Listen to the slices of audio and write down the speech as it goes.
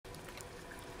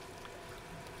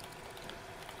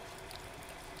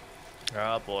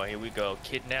Oh boy, here we go.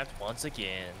 Kidnapped once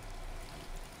again.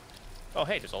 Oh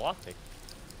hey, there's a lockpick.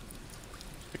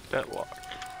 Pick that lock.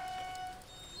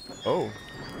 Oh.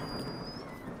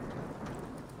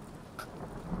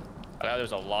 I thought there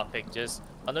was a lockpick just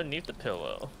underneath the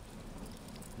pillow.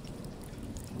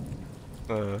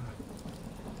 Hmm.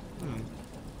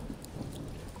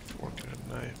 Fork and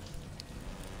a knife.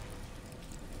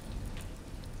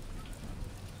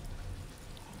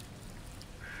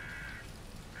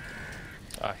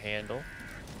 A handle.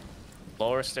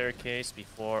 Lower staircase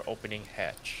before opening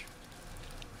hatch.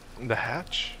 The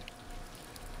hatch?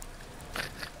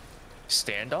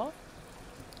 Standoff?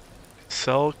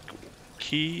 Cell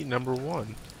key number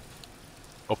 1.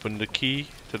 Open the key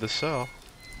to the cell.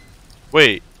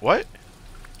 Wait, what?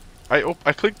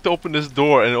 I clicked to open this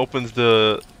door and it opens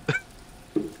the...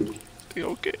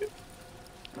 Okay.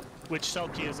 Which cell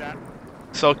key is that?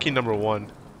 Cell key number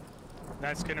 1.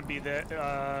 That's gonna be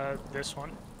the this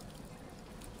one,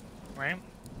 right?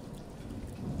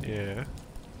 Yeah.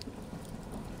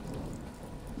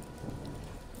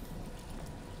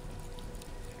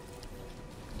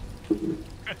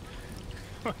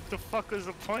 What the fuck was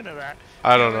the point of that?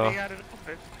 I You don't already know. had it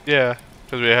open. Yeah,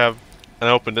 because we have... And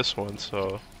I opened this one,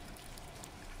 so...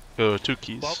 Oh, 2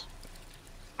 keys. Well,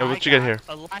 Hey, what you got here?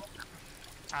 A lighter.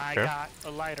 I Here? got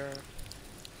a lighter.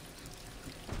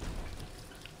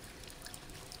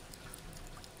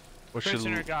 What should...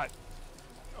 Prisoner got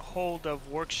hold of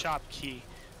workshop key.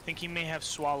 Think he may have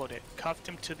swallowed it. Cuffed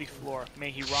him to the floor.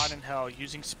 May he rot in hell.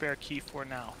 Using spare key for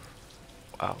now.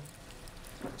 Wow.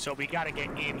 So we gotta get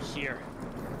in here.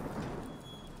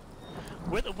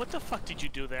 What the fuck did you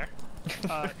do there,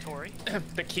 Tori?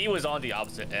 The key was on the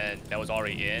opposite end that was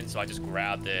already in, so I just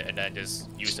grabbed it and then just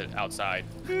used it outside.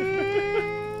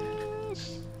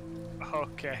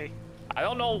 Okay. I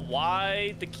don't know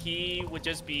why the key would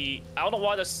just be... I don't know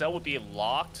why the cell would be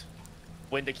locked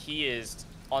when the key is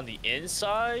on the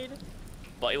inside,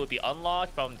 but it would be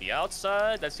unlocked from the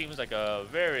outside. That seems like a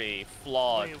very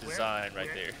flawed Wait, design right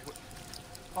there.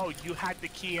 Oh, you had the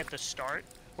key at the start?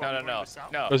 No.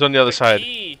 It was on the other side. The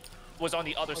key was on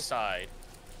the other side.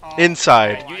 Oh,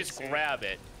 Inside. And you I just see. grab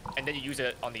it, and then you use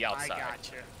it on the outside. I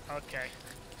gotcha. Okay.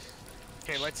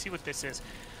 Okay, let's see what this is.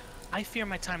 I fear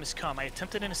my time has come. I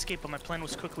attempted an escape, but my plan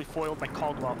was quickly foiled by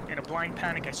Caldwell. In a blind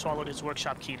panic, I swallowed his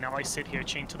workshop key. Now I sit here,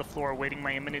 chained to the floor, awaiting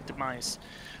my imminent demise.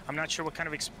 I'm not sure what kind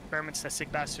of experiments that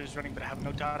sick bastard is running, but I have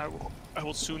no doubt I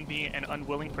will soon be an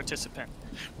unwilling participant.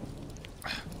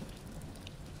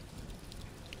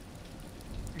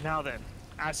 Now then,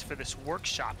 as for this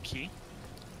workshop key...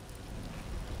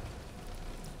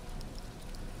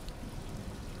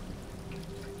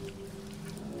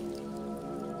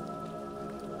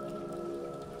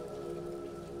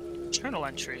 Journal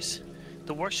entries.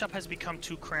 The workshop has become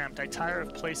too cramped. I tire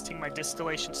of placing my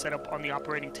distillation setup on the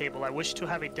operating table. I wish to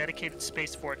have a dedicated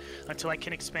space for it until I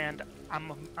can expand.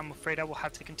 I'm afraid I will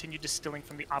have to continue distilling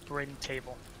from the operating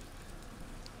table.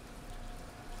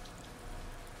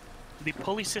 The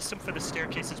pulley system for the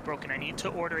staircase is broken. I need to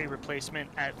order a replacement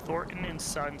at Thornton and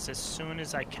Sons as soon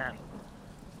as I can.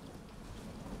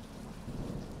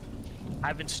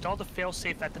 I've installed a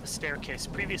failsafe at the staircase.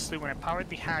 Previously, when I powered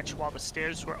the hatch while the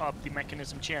stairs were up, the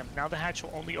mechanism jammed. Now the hatch will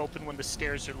only open when the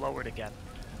stairs are lowered again.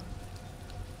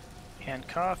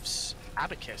 Handcuffs.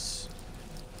 Abacus.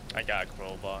 I got a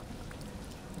crowbar.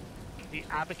 The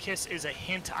abacus is a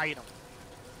hint item.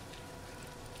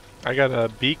 I got a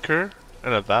beaker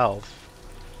and a valve.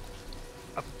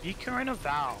 A beaker and a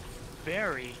valve.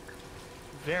 Very,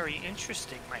 very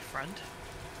interesting, my friend.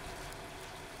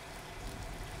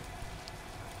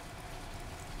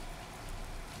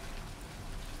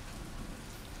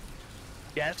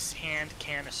 Death's hand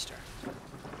canister.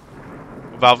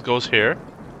 Valve goes here.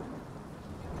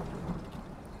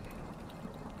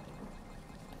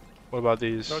 What about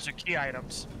these? Those are key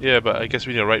items. Yeah, but I guess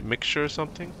we need a right mixture or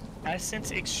something.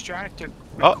 Essence extractor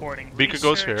Oh, recording. beaker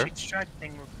goes Research here.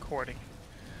 Extracting recording.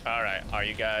 Alright, are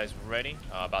you guys ready?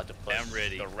 I'm about to push I'm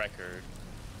ready. the record.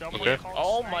 Someone Okay. call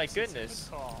Oh my Snipes, it's a goodness.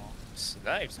 good call.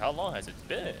 Snipes, how long has it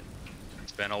been?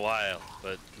 It's been a while,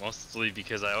 but mostly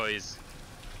because I always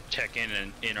check in at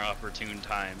inopportune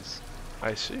times.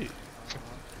 I see.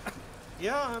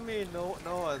 Yeah, I mean, no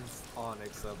one's on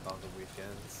except on the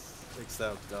weekends.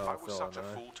 Except I was Phil such a and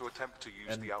I. fool to attempt to use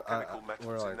And, the alchemical we're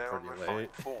metals like in their pretty unrefined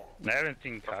late. form. I haven't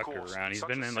seen Of Cocker course, around. He's such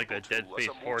been a in like the simple Dead tool as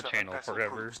Space a 4 mortar and channel pestle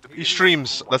forever. proves to be He a streams.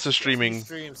 useful That's a monster. streaming. He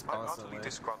streams I'm utterly constantly.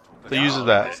 disgruntled He that uses I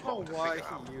that. was I don't not know to why figure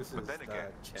out. he uses But then again,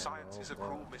 that science is a channel,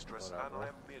 cruel mistress, and whatever. I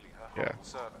am merely her Yeah. humble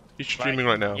servant. He's streaming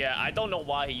right now. Yeah, I don't know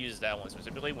why he uses that one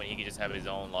specifically when he could just have his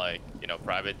own, like, you know,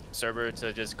 private server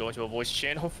to just go into a voice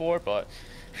channel for, but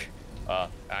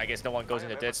I guess no one goes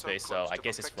into dead space, so I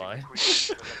guess it's fine.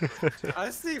 I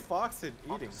see Foxen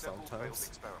eating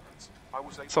sometimes.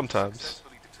 Sometimes.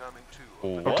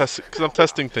 I'm What? testing, cause I'm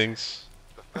testing things.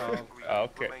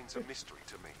 Okay.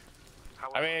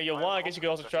 I mean, you want, I guess you could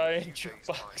also try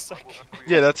jukebox, like,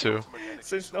 Yeah, that too.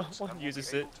 since no one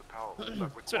uses it.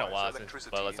 It's been a while since,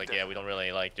 but it's like, yeah, we don't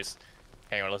really, like, just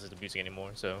hang around and listen to music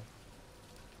anymore, so.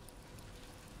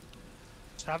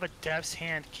 So I have a Dev's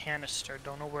Hand canister.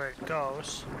 Don't know where it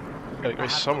goes. Gotta I go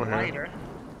have somewhere the here. lighter.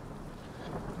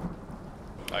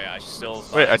 Oh yeah, I should still.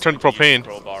 Wait, I turned the propane.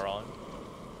 Crowbar on.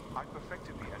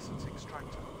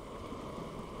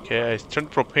 Okay, I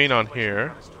turned the propane on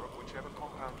here.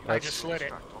 I just lit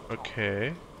it.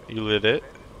 Okay, you lit it.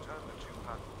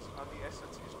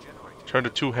 Turn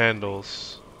the 2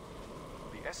 handles.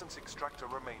 The essence extractor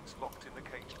remains locked in the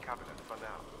caged cabinet for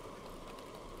now.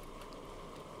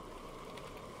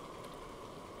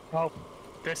 Oh,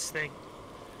 this thing.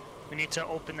 We need to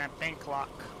open that bank lock.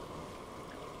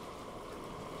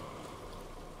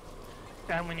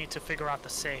 And we need to figure out the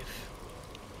safe.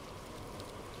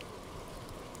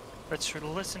 Let's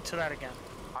listen to that again.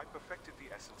 I perfected the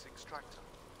essence extractor.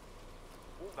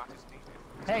 All that is needed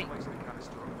is Hey. to place the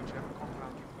canister of whichever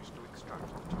compound you wish to extract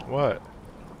on top. What?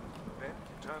 Then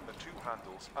turn the 2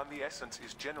 handles and the essence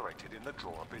is generated in the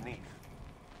drawer beneath.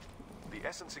 The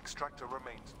essence extractor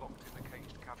remains locked in the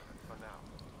caged cabinet for now.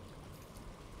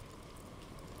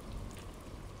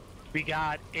 We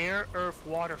got air, earth,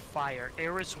 water, fire.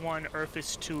 Air is 1, earth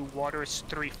is 2, water is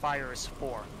 3, fire is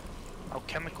 4.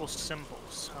 Alchemical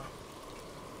symbols, huh?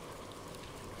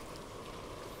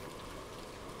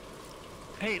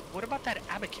 Hey, what about that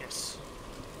abacus?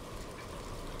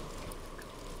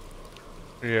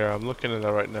 Yeah, I'm looking at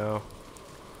that right now.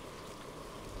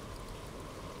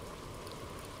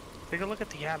 Take a look at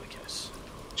the abacus.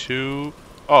 2.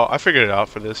 Oh, I figured it out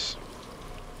for this.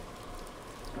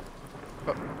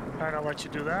 Alright, I'll let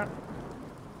you do that.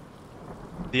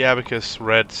 The abacus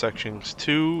red sections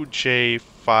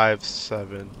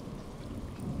 2J57.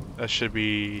 That should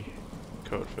be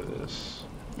code for this.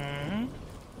 Mm-hmm.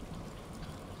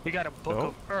 We got a book Nope.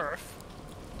 of earth.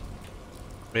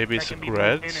 Maybe that it's can a be moved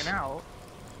reds. in and out.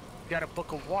 We got a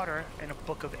book of water and a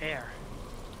book of air.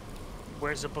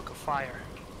 Where's the book of fire?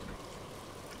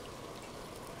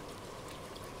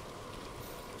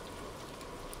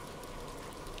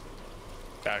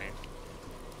 Down here.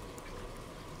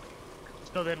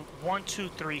 So then 1, 2,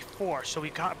 3, 4. So we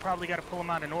probably got to pull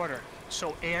them out in order.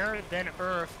 So air, then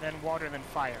earth, then water, then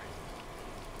fire.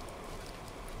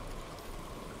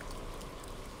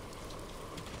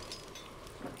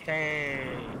 Hey,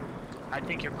 I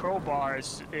think your crowbar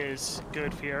is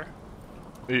good here.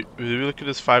 Wait, did we look at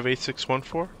this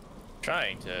 58614?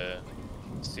 Trying to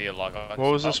see a log on.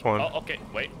 What was this one? Oh, okay,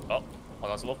 wait. Oh, hold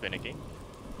on, it's a little finicky.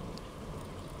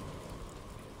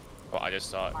 Oh, I just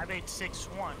saw it.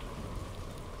 5861.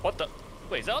 What the?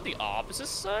 Wait, is that on the opposite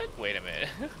side? Wait a minute.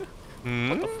 Hmm?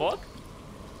 What the fuck?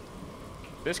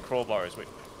 This crowbar is wait.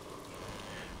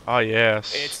 Ah,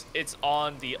 yes. It's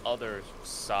on the other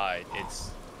side.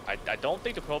 I don't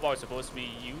think the crowbar is supposed to be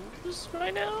used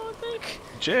right now. I think.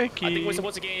 Janky. I think we're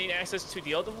supposed to gain access to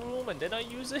the other room and then I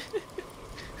use it.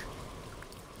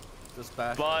 Just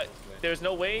bash But it. there's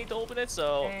no way to open it,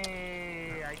 so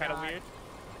Hey, I kind of got weird.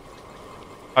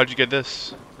 How'd you get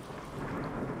this?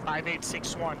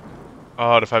 5861.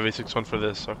 Oh, the 5861 for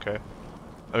this. Okay.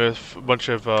 I have a bunch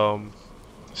of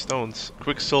stones: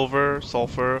 quicksilver,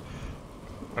 sulfur,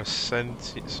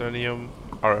 arsenium,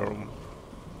 arum.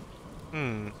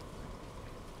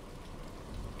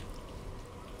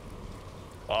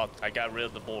 Well, I got rid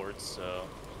of the boards, so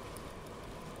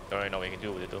don't really know what you can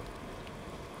do with it though.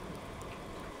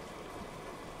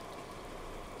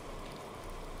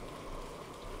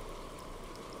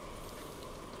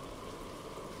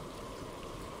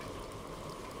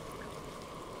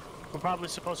 We're probably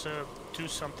supposed to do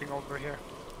something over here.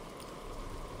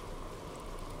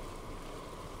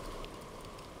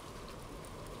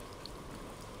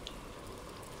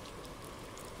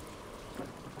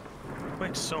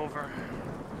 Quicksilver.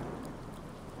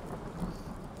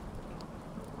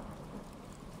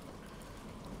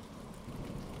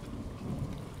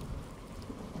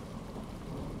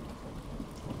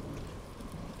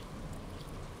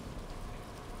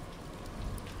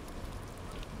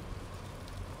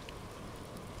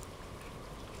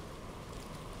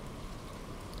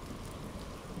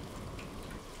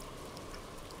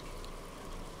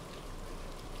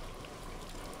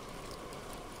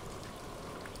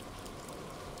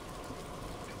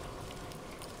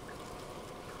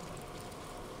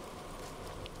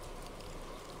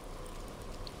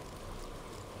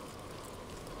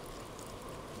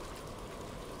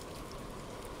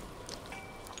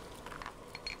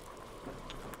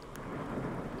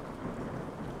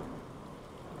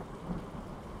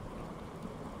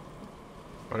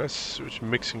 Oh, that's what's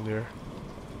mixing there.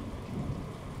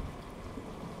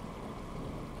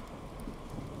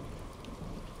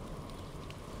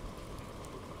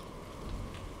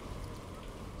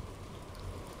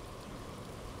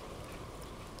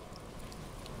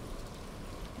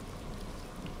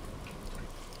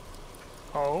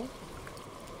 Oh?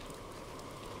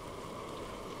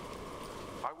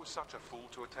 I was such a fool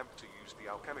to attempt to use the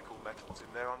alchemical metals in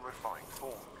their unrefined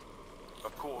form.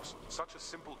 Of course, such a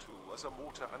simple tool as a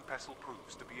mortar and pestle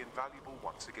proves to be invaluable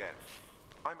once again.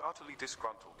 I'm utterly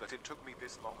disgruntled that it took me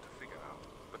this long to figure out,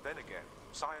 but then again,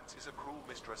 science is a cruel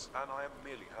mistress and I am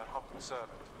merely her humble servant.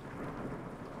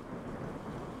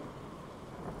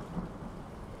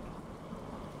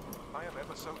 I am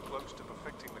ever so close to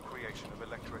perfecting the creation of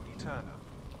Electra Eterna.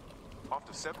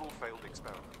 After several failed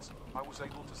experiments, I was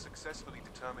able to successfully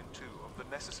determine 2 of the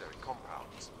necessary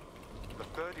compounds. The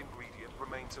third ingredient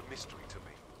remains a mystery to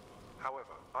me.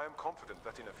 However, I am confident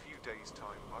that in a few days'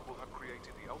 time I will have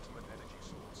created the ultimate energy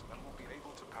source and will be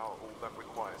able to power all that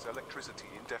requires electricity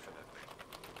indefinitely.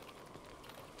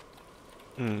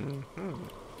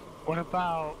 What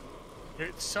about...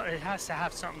 It has to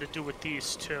have something to do with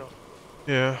these too.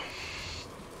 Yeah.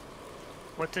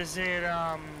 What does it,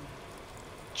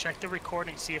 check the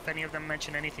recording, see if any of them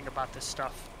mention anything about this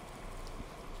stuff.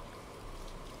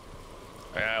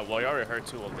 Yeah, well, you already heard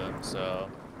 2 of them, so...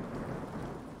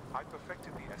 I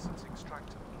perfected the essence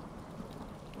extractor.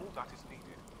 All that is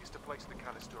needed is to place the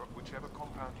canister of whichever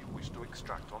compound you wish to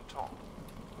extract on top.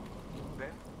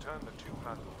 Then, turn the 2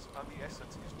 handles and the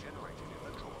essence is generated in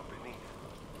the drawer beneath.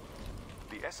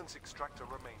 The essence extractor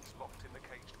remains locked in the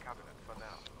caged cabinet for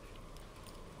now.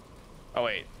 Oh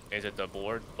wait, is it the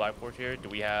blackboard here? Do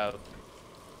we have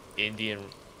Indian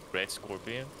red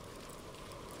scorpion?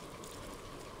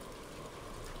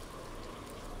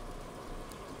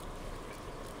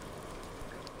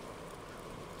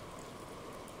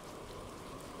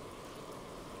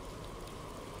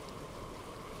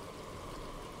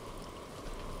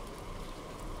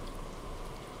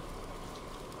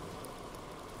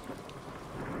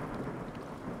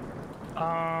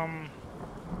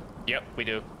 Yep, we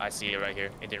do. I see it right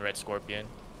here. Indian red scorpion.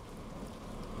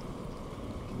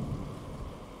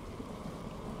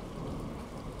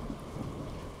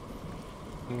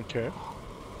 Okay.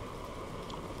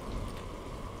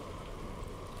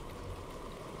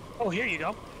 Oh, here you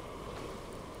go.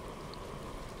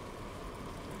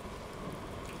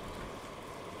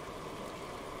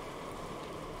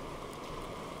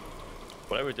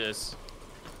 Whatever this...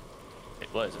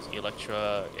 What is this?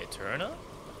 Electra Eterna?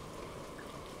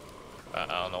 I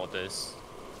don't know what this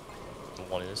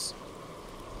one is.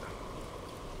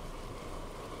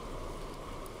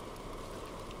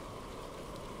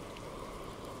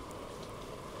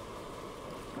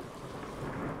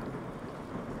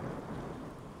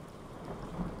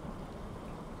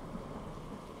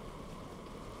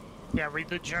 Yeah, read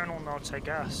the journal notes, I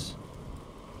guess.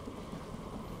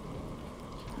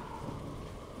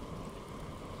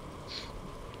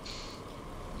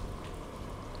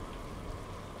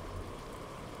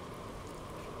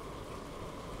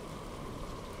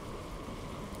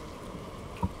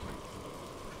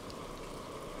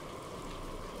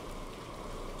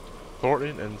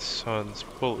 Thornton and Sons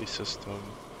pulley system.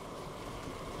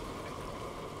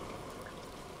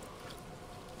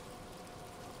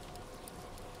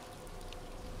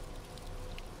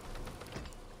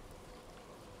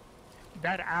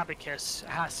 That abacus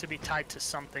has to be tied to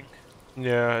something.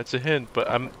 Yeah, it's a hint, but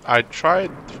I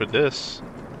tried for this,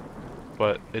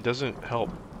 but it doesn't help.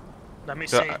 Let me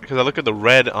see. Because I look at the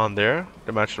red on there,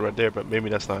 the match the red there, but maybe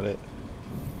that's not it.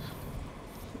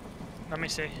 Let me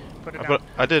see. Put it down.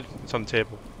 I did. It's on the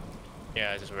table.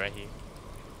 Yeah, it's just right here.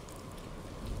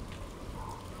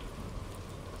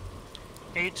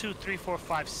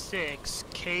 A23456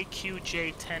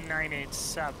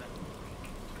 KQJ10987.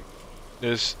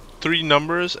 There's 3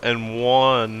 numbers and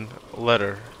 1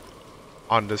 letter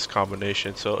on this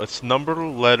combination, so it's number,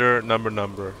 letter,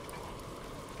 number.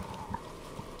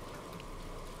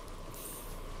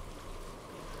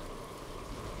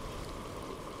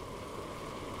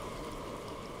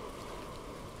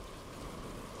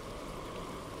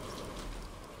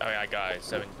 Oh yeah, I got it.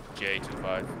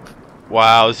 7J25.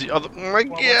 Wow, is the other? Oh my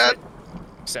god!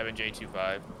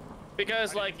 7J25.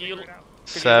 Because like you.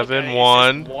 7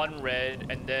 1. 1 red,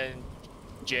 and then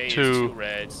J is 2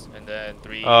 reds, and then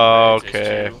 3 Oh, reds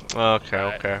okay. is 2.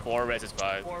 Okay. 4 reds is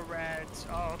 5. 4 reds.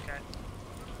 Oh, okay.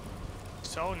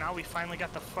 So now we finally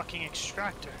got the fucking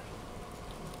extractor.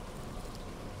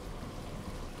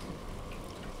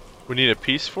 We need a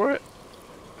piece for it?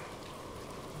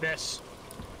 This.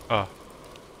 Oh.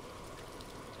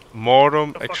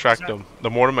 Mortem The fuck is that? extractum. The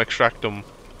mortem extractum.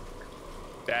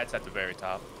 That's at the very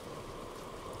top.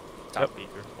 Top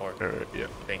beaker or Yeah.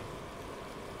 thing.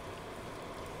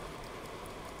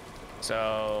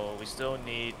 So we still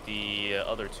need the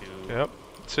other two. Yep.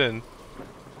 It's in.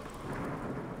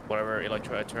 Whatever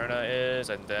Electro Eterna is,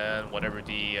 and then whatever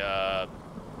the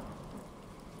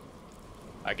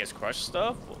I guess crush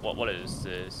stuff. What is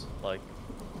this? Like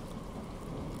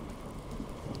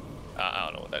I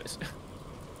don't know what that is.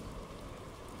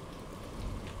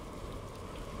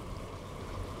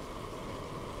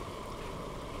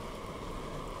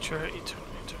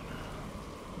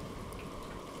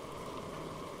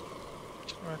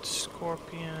 Red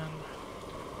Scorpion.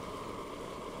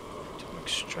 To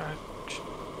extract.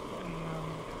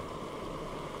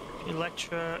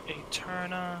 Electra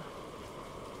Eterna.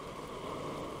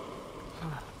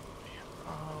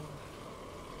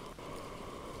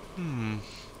 Hmm.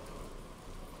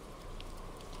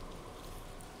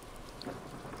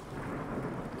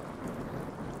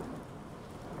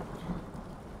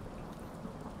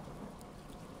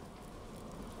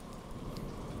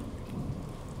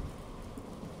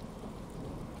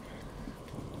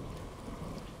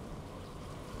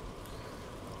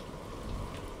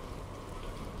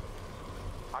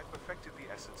 I perfected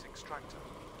the essence extractor.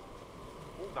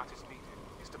 All that is needed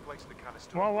is to place the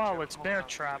canister. Wow, on wow, whichever it's bear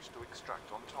compound you trap. wish to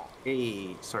extract on top.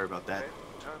 Hey, sorry about that. Then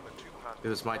turn the two handles It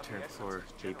was my and the turn essence for is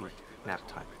JB generated in the nap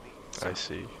tunnel time. beneath. I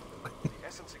see. The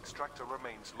essence extractor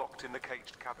remains locked in the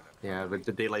caged cabinet. Yeah, with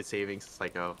the daylight savings, it's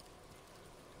like a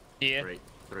Yeah.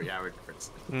 3-hour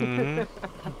difference. Mm-hmm.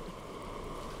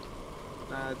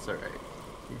 That's alright.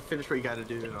 You finish what you gotta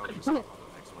do, and I'll just hop on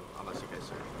the next one. Unless you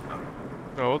guys are. Oh,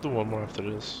 No, we'll do one more after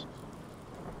this.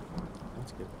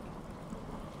 that's good.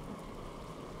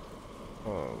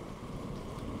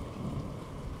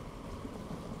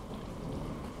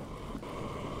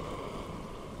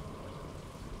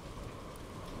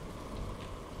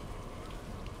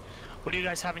 What do you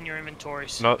guys have in your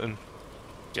inventories? Nothing.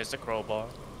 Just a crowbar.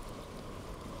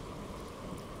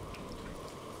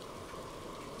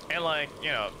 And like, you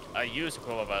know, I use the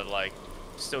crowbar, but like,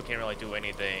 still can't really do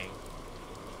anything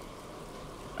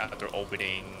after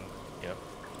opening, you know,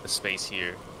 the space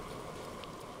here.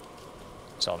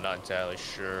 So I'm not entirely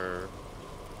sure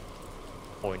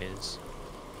point is.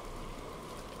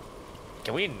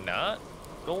 Can we not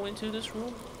go into this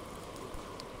room?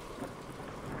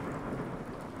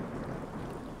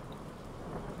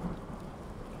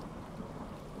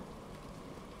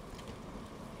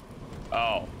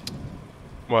 Oh.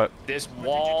 What? This did you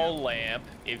wall do? lamp,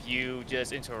 if you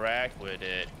just interact with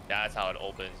it, that's how it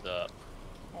opens up.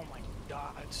 Oh my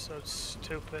god, it's so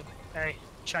stupid. Hey,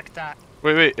 check that.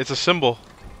 Wait. It's a symbol.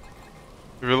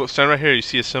 If you look, stand right here, you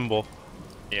see a symbol.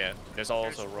 Yeah, there's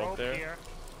also There's a rope there. here.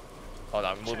 Hold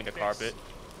on, I'm moving the Check carpet. this.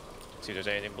 See if there's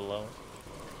anything below.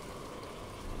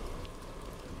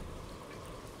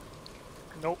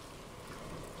 Nope.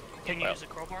 Can you Well. use a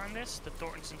crowbar on this? The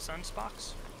Thorntons and Sons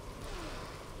box?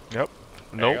 Yep.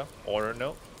 There you Nope. go. Order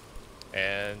note.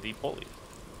 And the pulley.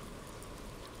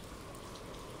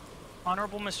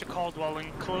 Honorable Mr. Caldwell,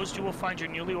 enclosed you will find your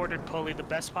newly ordered pulley. The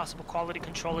best possible quality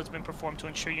control has been performed to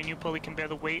ensure your new pulley can bear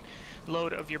the weight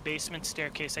load of your basement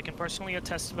staircase. I can personally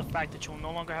attest to the fact that you will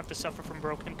no longer have to suffer from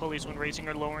broken pulleys when raising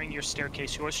or lowering your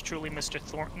staircase. Yours truly, Mr.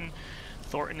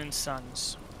 Thornton and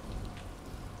Sons.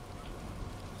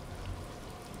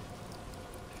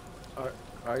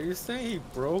 Are you saying he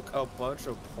broke a bunch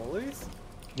of pulleys?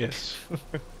 Yes.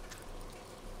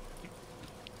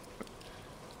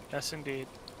 Yes, indeed.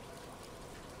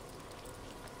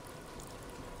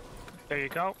 There you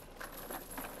go.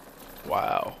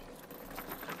 Wow.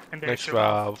 And there's Next your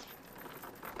valve.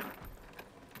 valve.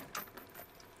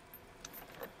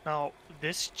 Now,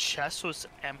 this chest was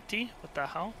empty. What the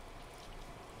hell?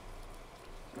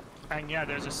 And yeah,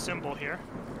 there's a symbol here.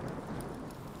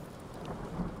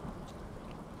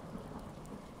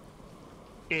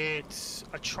 It's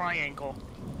a triangle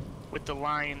with the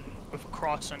line with a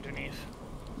cross underneath.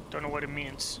 Don't know what it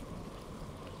means.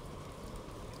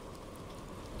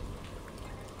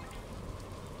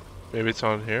 Maybe it's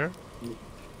on here.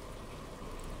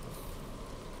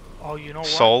 Oh, you know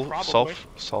what? Probably.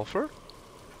 Sulfur?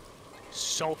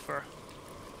 Sulfur.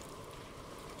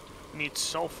 Needs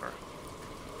sulfur.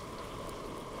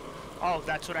 Oh,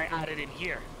 that's what I added in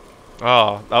here.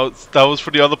 Oh, that was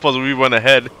for the other puzzle. We went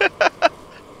ahead.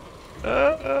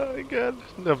 Good.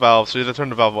 The valve. So you have to turn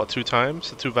the valve what 2 times?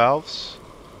 The 2 valves.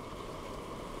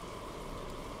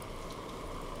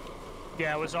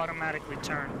 Yeah, it was automatically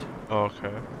turned.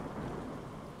 Okay.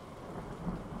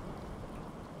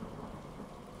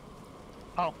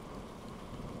 Oh.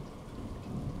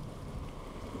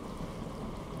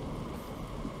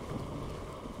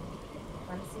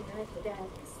 I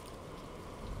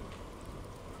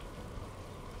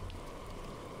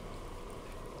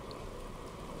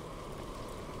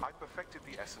perfected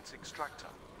the essence extractor.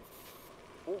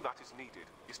 All that is needed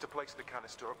is to place the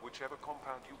canister of whichever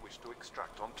compound you wish to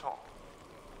extract on top.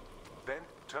 Then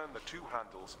turn the two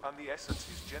handles and the essence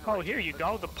is generated. Oh, here you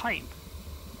go, the pipe.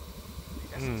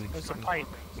 The essence There's a extractor pipe.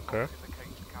 remains Okay. locked in the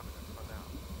caged cabinet for now.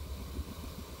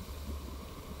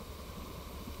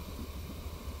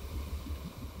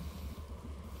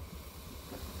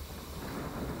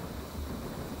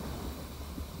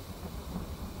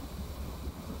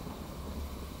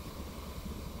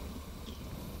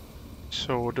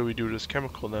 So what do we do to this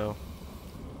chemical now?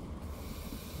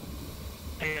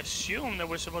 I assume that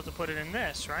we're supposed to put it in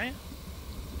this, right?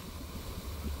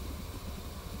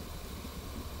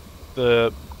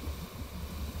 The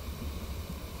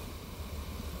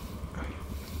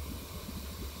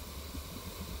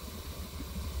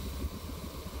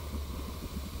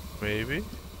maybe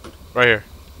right here.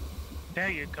 There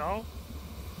you go.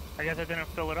 I guess I didn't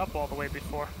fill it up all the way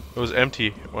before. It was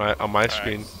empty on my Alright,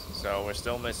 screen. so we're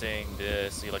still missing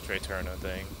this electric turner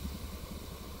thing.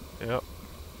 Yep.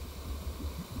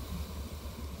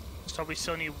 So we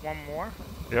still need one more.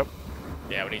 Yep.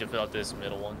 Yeah, we need to fill out this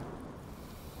middle one.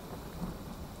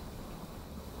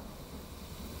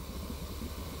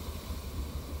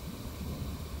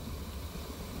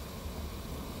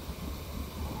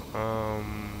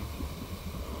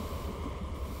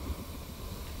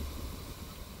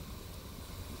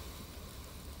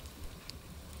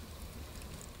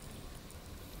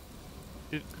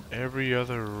 Did every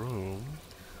other room.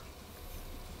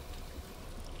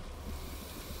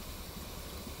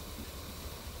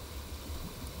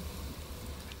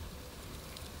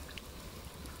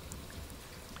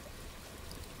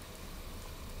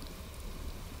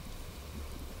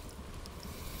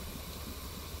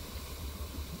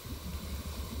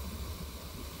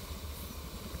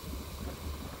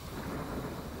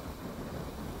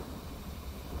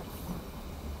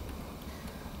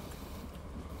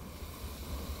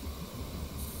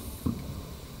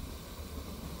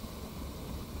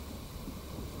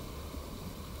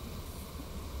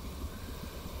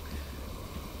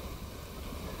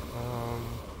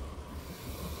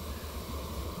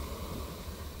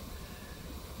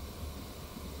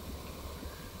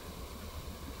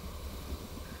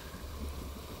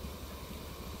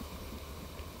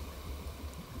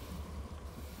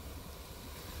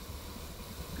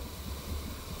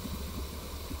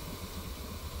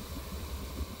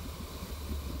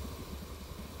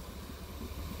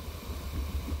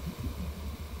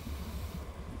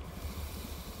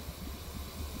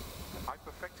 I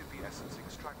perfected the essence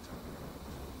extractor.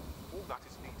 All that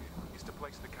is needed is to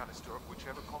place the canister of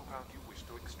whichever compound you wish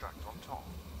to extract on top.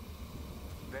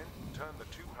 Then turn the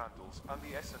two handles and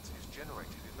the essence is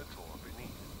generated in the drawer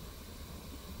beneath.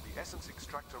 The essence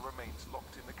extractor remains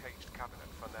locked in the caged cabinet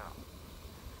for now.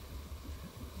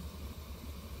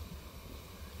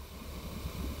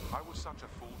 I was such a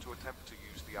fool to attempt to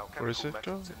use the Where does alchemical it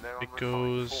go? methods in their It unrefined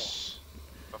form. goes.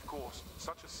 Of course,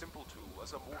 such a simple tool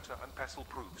as a mortar and pestle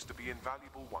proves to be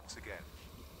invaluable once again.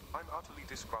 I'm utterly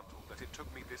disgruntled that it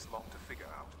took me this long to figure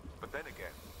out, but then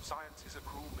again, science is a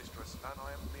cruel mistress and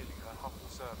I am merely her humble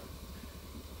servant.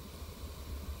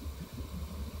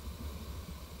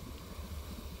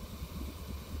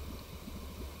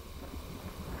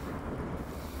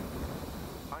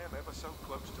 I am ever so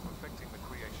close to perfecting the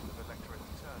creation of electric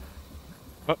eternity.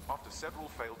 After several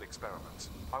failed experiments,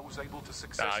 I was able to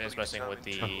successfully just messing with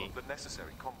determine two of the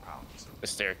necessary compounds. The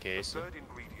staircase. The third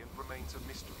ingredient remains a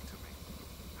mystery to me.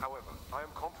 However, I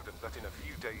am confident that in a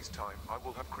few days' time I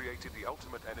will have created the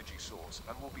ultimate energy source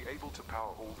and will be able to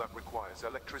power all that requires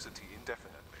electricity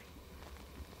indefinitely.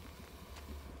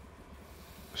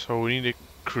 So we need to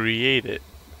create it.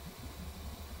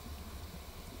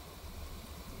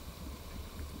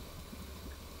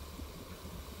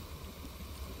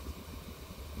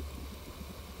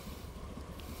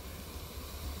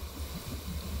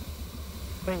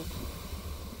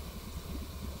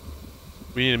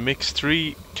 We need to mix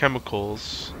 3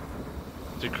 chemicals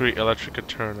to create electric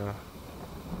eterna.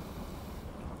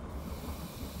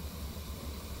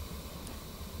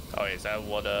 Oh, is that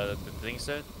what the thing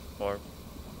said? Or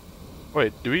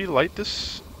Wait, do we light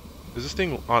this? Is this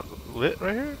thing on, lit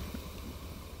right here?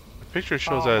 The picture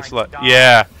shows Oh that it's my lit. God.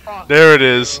 Yeah, Fuck there it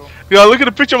is. you. Yeah, look at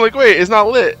the picture. I'm like, wait, it's not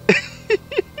lit.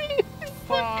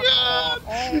 Fuck off.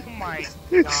 Oh my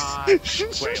god.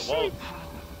 wait, whoa.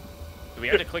 Do we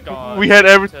have to click on? We had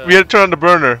we had to turn on the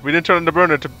burner. We didn't turn on the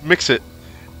burner to mix it.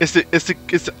 It's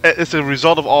the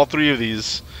result of all 3 of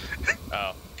these.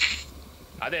 Oh.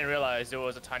 I didn't realize there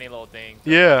was a tiny little thing.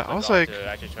 Yeah, I was like, to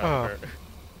actually try oh. to convert.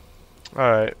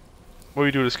 Alright. What do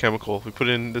we do with this chemical? We put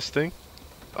it in this thing?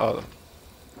 Oh.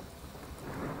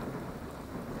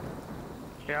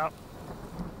 Yep.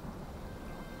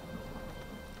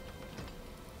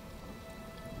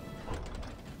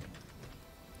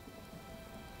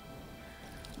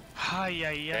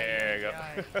 There you go.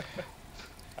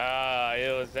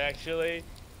 It was actually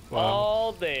Wow.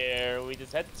 all there. We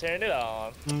just had to turn it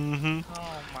on. Mm-hmm.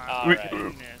 Oh my Alright.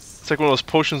 goodness. It's like one of those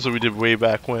potions that we did way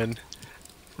back when.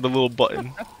 With a little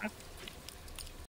button.